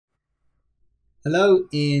Hello,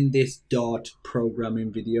 in this Dart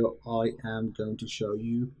programming video, I am going to show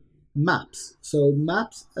you maps. So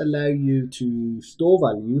maps allow you to store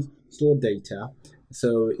values, store data.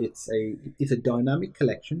 So it's a dynamic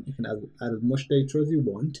collection. You can add as much data as you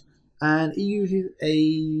want, and it uses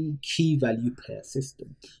a key value pair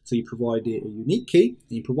system. So you provide it a unique key,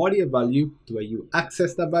 and you provide it a value. The way you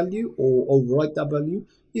access that value or overwrite that value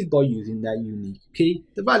is by using that unique key.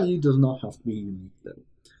 The value does not have to be unique though.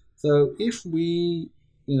 So if we,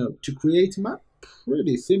 to create a map,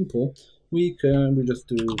 pretty simple. We just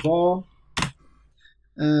do var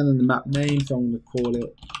and then the map name. So I'm going to call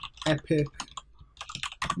it epic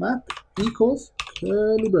map equals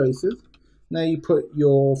curly braces. Now you put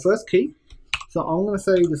your first key. So I'm going to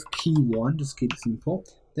say this key one, just keep it simple.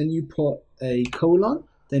 Then you put a colon.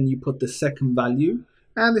 Then you put the second value.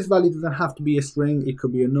 And this value doesn't have to be a string. It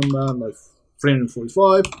could be a number like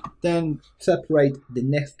 345. Then separate the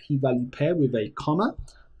next key value pair with a comma.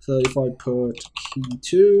 So if I put key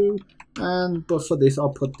 2, but for this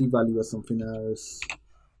I'll put the value as something else.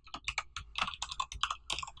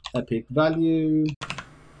 Epic value.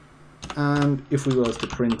 And if we was to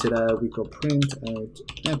print it out, we could print out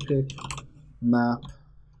epic map.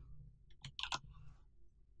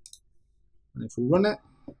 And if we run it,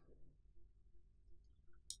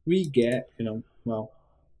 we get,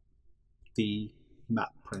 the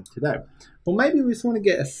map printed out. But maybe we just want to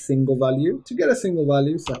get a single value. To get a single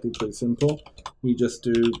value, it's actually pretty simple. We just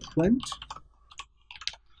do print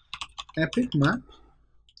epic map,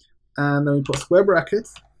 and then we put square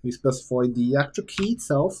brackets. We specify the actual key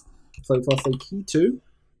itself. So if I say key 2,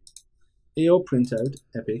 it'll print out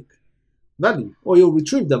epic value, or you'll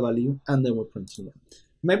retrieve the value, and then we're printing it.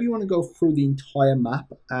 Maybe you want to go through the entire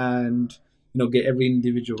map and get every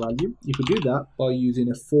individual value. You could do that by using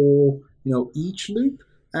a for each loop.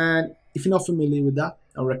 And if you're not familiar with that,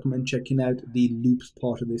 I recommend checking out the loops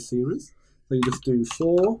part of this series. So you just do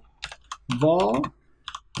for var,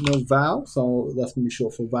 val, so that's going to be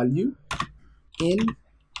short for value, in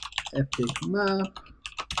epic map,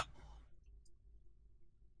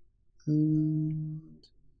 and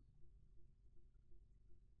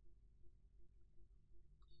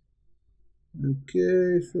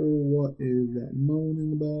okay, so what is that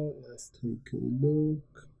moaning about? Let's take a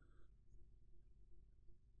look.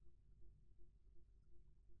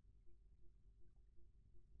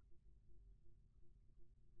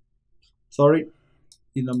 Sorry,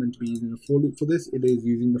 you're not meant to be using a for loop for this. It is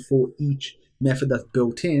using the for each method that's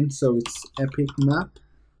built in. So it's epic map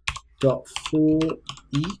dot for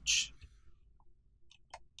each,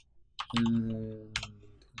 and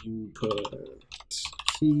you put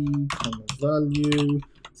key comma value.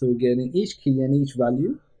 So we're getting each key and each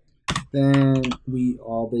value. Then we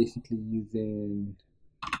are basically using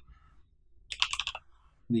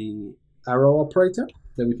the arrow operator.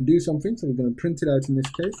 Then we can do something. So we're going to print it out in this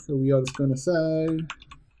case. So we are just going to say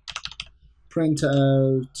print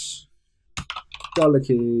out dollar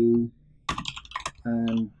key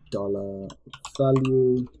and dollar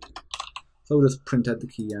value. So we'll just print out the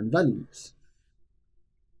key and values.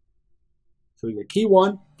 So we get key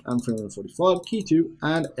 1 and 345, key 2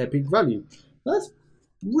 and epic value. That's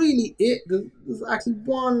really it. There's actually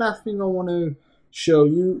one last thing I want to show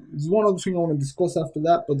you. There's one other thing I want to discuss after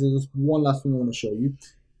that, but there's one last thing I want to show you.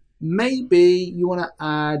 Maybe you want to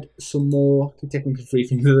add some more, technically 3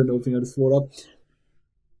 things, there's another thing I just thought of.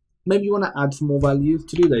 Maybe you want to add some more values.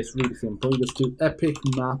 To do this, really simple. You just do epic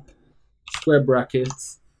map, square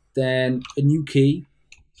brackets, then a new key,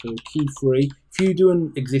 so key 3. If you do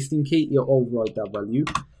an existing key, you'll overwrite that value,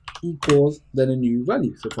 equals then a new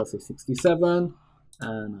value. So if I say 67,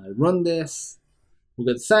 and I run this, we'll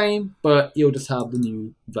get the same, but you'll just have the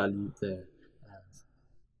new value there as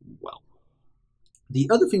well. The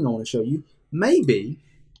other thing I want to show you, maybe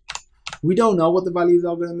we don't know what the values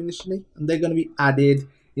are going to be initially, and they're going to be added,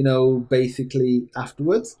 basically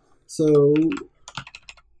afterwards. So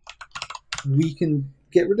we can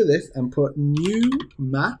get rid of this and put new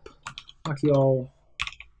map. Actually, I'll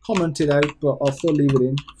comment it out, but I'll still leave it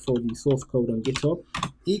in for the source code on GitHub.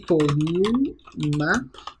 Equals new map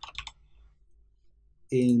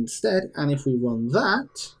instead, and if we run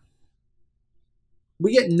that,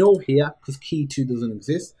 we get null here because key 2 doesn't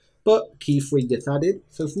exist, but key 3 gets added.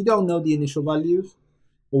 So if we don't know the initial values,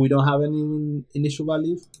 or we don't have any initial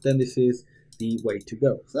values, then this is the way to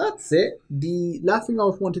go. So that's it. The last thing I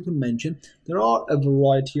wanted to mention, there are a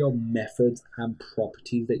variety of methods and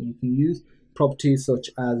properties that you can use. Properties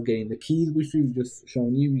such as getting the keys, which we've just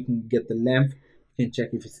shown you. You can get the length, you can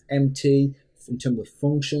check if it's empty. In terms of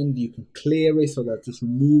function, you can clear it, so that just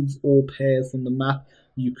removes all pairs from the map.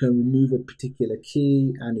 You can remove a particular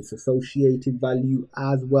key and its associated value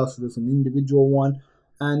as well, so there's an individual one.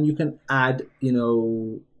 And you can add,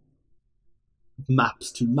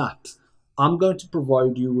 maps to maps. I'm going to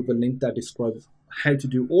provide you with a link that describes how to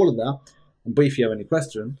do all of that. But if you have any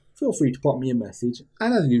questions, feel free to pop me a message.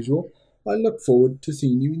 And as usual, I look forward to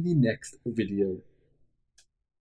seeing you in the next video.